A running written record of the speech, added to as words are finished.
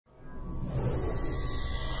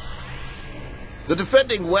The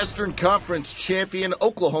defending Western Conference champion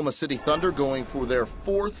Oklahoma City Thunder going for their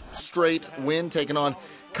fourth straight win, taking on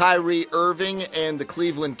Kyrie Irving and the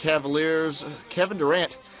Cleveland Cavaliers. Kevin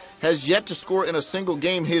Durant has yet to score in a single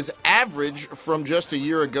game. His average from just a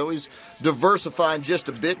year ago, he's diversifying just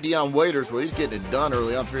a bit. Dion Waiters, well, he's getting it done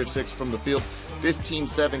early on, 3 of 6 from the field.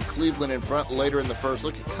 15-7 Cleveland in front later in the first.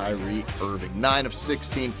 Look at Kyrie Irving, 9 of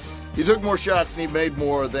 16. He took more shots and he made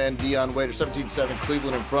more than Dion Waiters. 17-7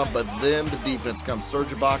 Cleveland in front, but then the defense comes. Serge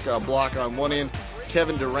Ibaka, a block on one end.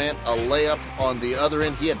 Kevin Durant, a layup on the other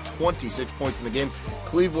end. He had 26 points in the game.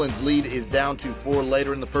 Cleveland's lead is down to 4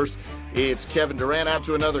 later in the first. It's Kevin Durant out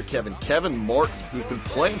to another Kevin Martin, who's been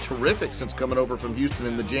playing terrific since coming over from Houston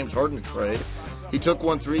in the James Harden trade. He took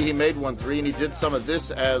 1 3, he made 1 3, and he did some of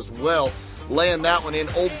this as well, laying that one in.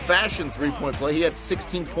 Old-fashioned three-point play. He had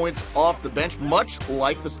 16 points off the bench, much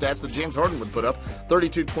like the stats that James Harden would put up.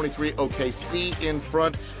 32-23 OKC in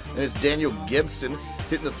front, and it's Daniel Gibson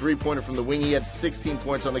hitting the three-pointer from the wing. He had 16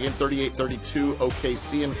 points on the game. 38-32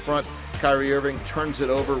 OKC in front. Kyrie Irving turns it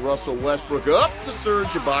over. Russell Westbrook up to Serge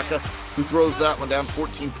Ibaka, who throws that one down.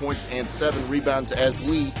 14 points and 7 rebounds as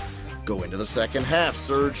we go into the second half.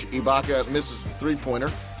 Serge Ibaka misses the three-pointer,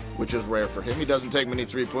 which is rare for him. He doesn't take many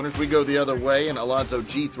three-pointers. We go the other way, and Alonzo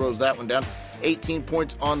Gee throws that one down. 18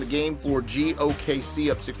 points on the game for Gee.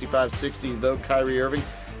 OKC up 65-60, though. Kyrie Irving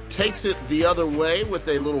takes it the other way with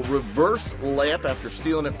a little reverse layup after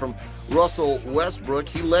stealing it from Russell Westbrook.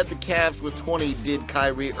 He led the Cavs with 20, did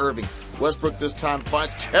Kyrie Irving. Westbrook this time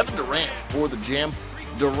finds Kevin Durant for the jam.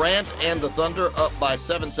 Durant and the Thunder up by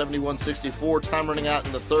 7, 71-64. Time running out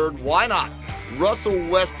in the third. Why not? Russell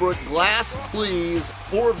Westbrook, glass please,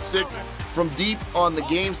 4 of 6 from deep on the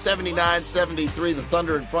game, 79-73. The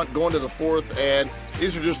Thunder in front going to the fourth, and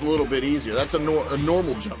these are just a little bit easier. That's a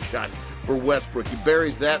normal jump shot for Westbrook. He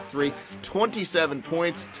buries that three. 27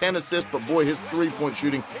 points, 10 assists, but boy, his three-point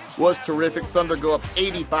shooting was terrific. Thunder go up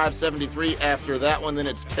 85-73 after that one. Then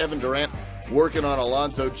it's Kevin Durant working on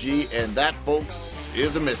Alonzo Gee, and that, folks,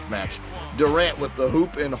 is a mismatch. Durant with the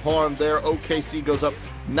hoop and harm there. OKC goes up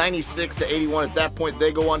 96-81. At that point,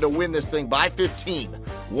 they go on to win this thing by 15,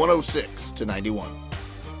 106-91.